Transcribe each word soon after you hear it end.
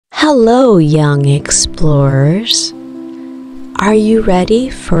Hello, young explorers. Are you ready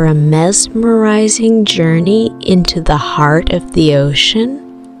for a mesmerizing journey into the heart of the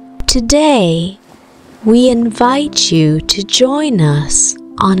ocean? Today, we invite you to join us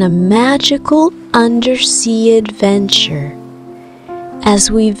on a magical undersea adventure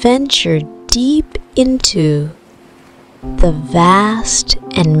as we venture deep into the vast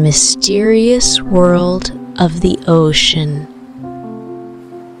and mysterious world of the ocean.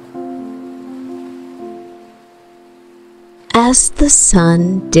 As the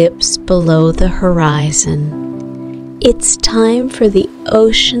sun dips below the horizon, it's time for the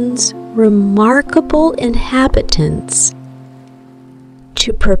ocean's remarkable inhabitants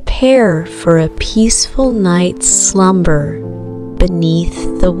to prepare for a peaceful night's slumber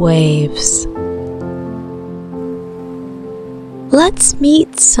beneath the waves. Let's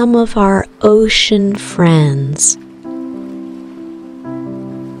meet some of our ocean friends.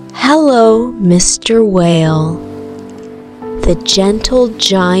 Hello, Mr. Whale, the gentle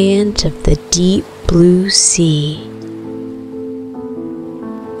giant of the deep blue sea.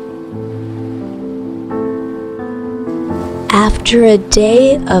 After a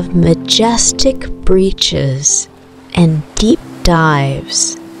day of majestic breaches and deep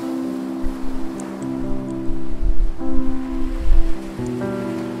dives,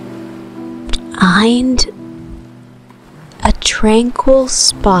 find a tranquil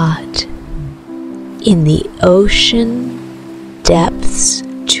spot in the ocean depths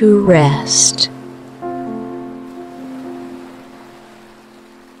to rest.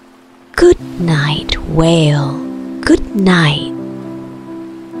 Good night, whale. Good night.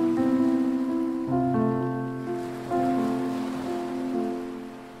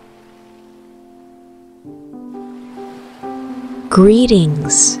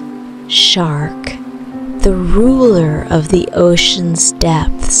 Greetings, shark, the ruler of the ocean's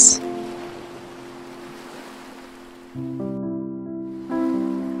depths.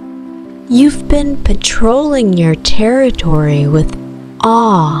 You've been patrolling your territory with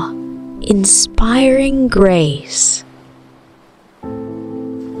awe-inspiring grace.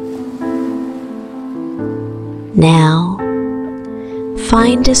 Now,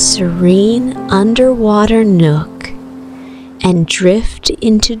 find a serene underwater nook and drift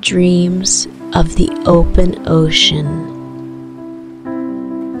into dreams of the open ocean.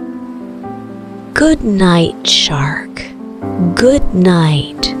 Good night, shark. Good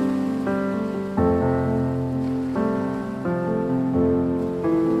night.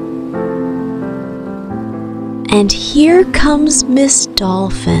 And here comes Miss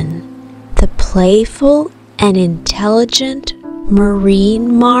Dolphin, the playful and intelligent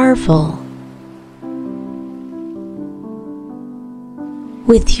marine marvel.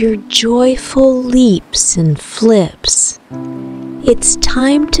 With your joyful leaps and flips, it's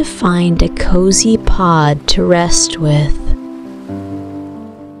time to find a cozy pod to rest with.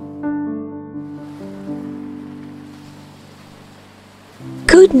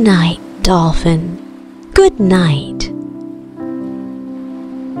 Good night, Dolphin. Good night.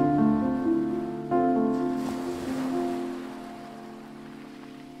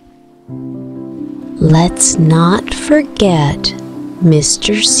 Let's not forget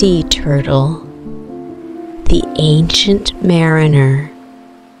Mr. Sea Turtle, the ancient mariner.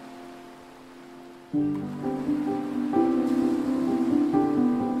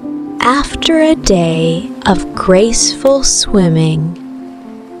 After a day of graceful swimming,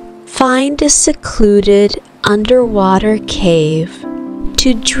 find a secluded underwater cave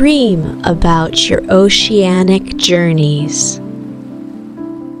to dream about your oceanic journeys.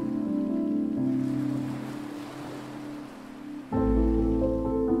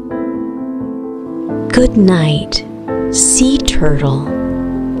 Good night, sea turtle.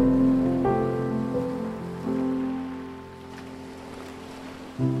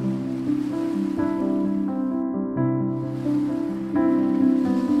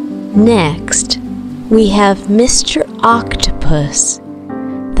 Next, we have Mr. Octopus,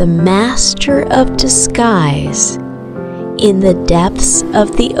 the master of disguise in the depths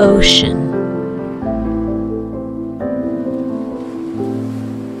of the ocean.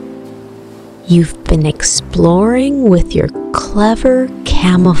 You've been exploring with your clever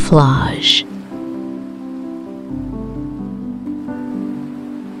camouflage.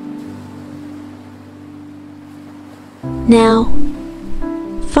 Now,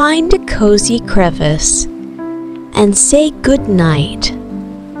 find a cozy crevice and say good night.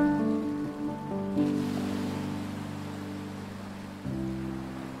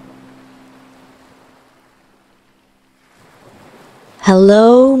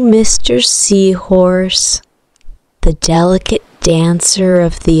 Hello, Mr. Seahorse, the delicate dancer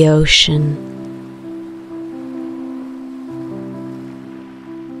of the ocean.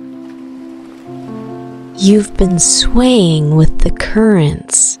 You've been swaying with the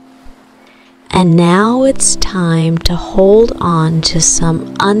currents, and now it's time to hold on to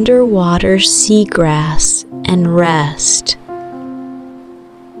some underwater seagrass and rest.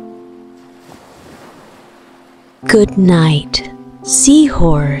 Good night,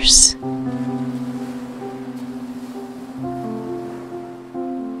 seahorse.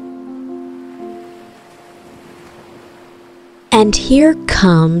 And here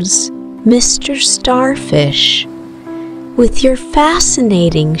comes Mr. Starfish with your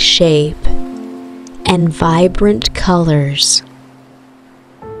fascinating shape and vibrant colors.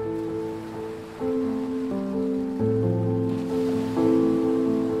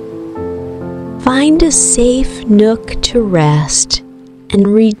 Find a safe nook to rest and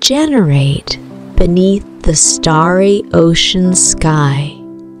regenerate beneath the starry ocean sky.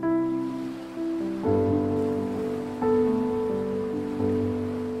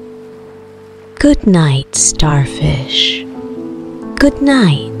 Good night, starfish. Good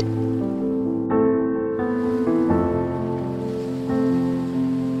night.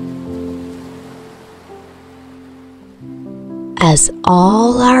 As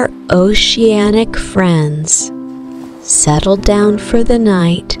all our oceanic friends settle down for the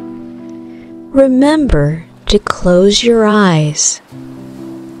night, remember to close your eyes.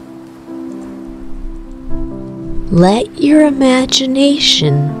 Let your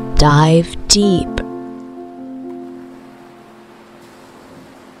imagination dive deep.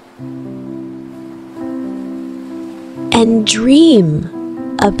 And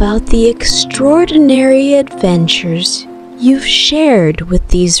dream about the extraordinary adventures you've shared with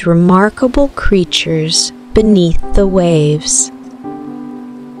these remarkable creatures beneath the waves.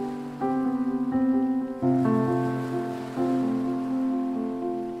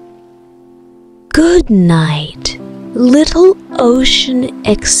 Good night, little ocean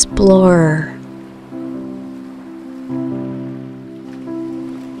explorer.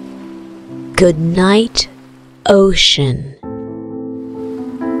 Good night, ocean.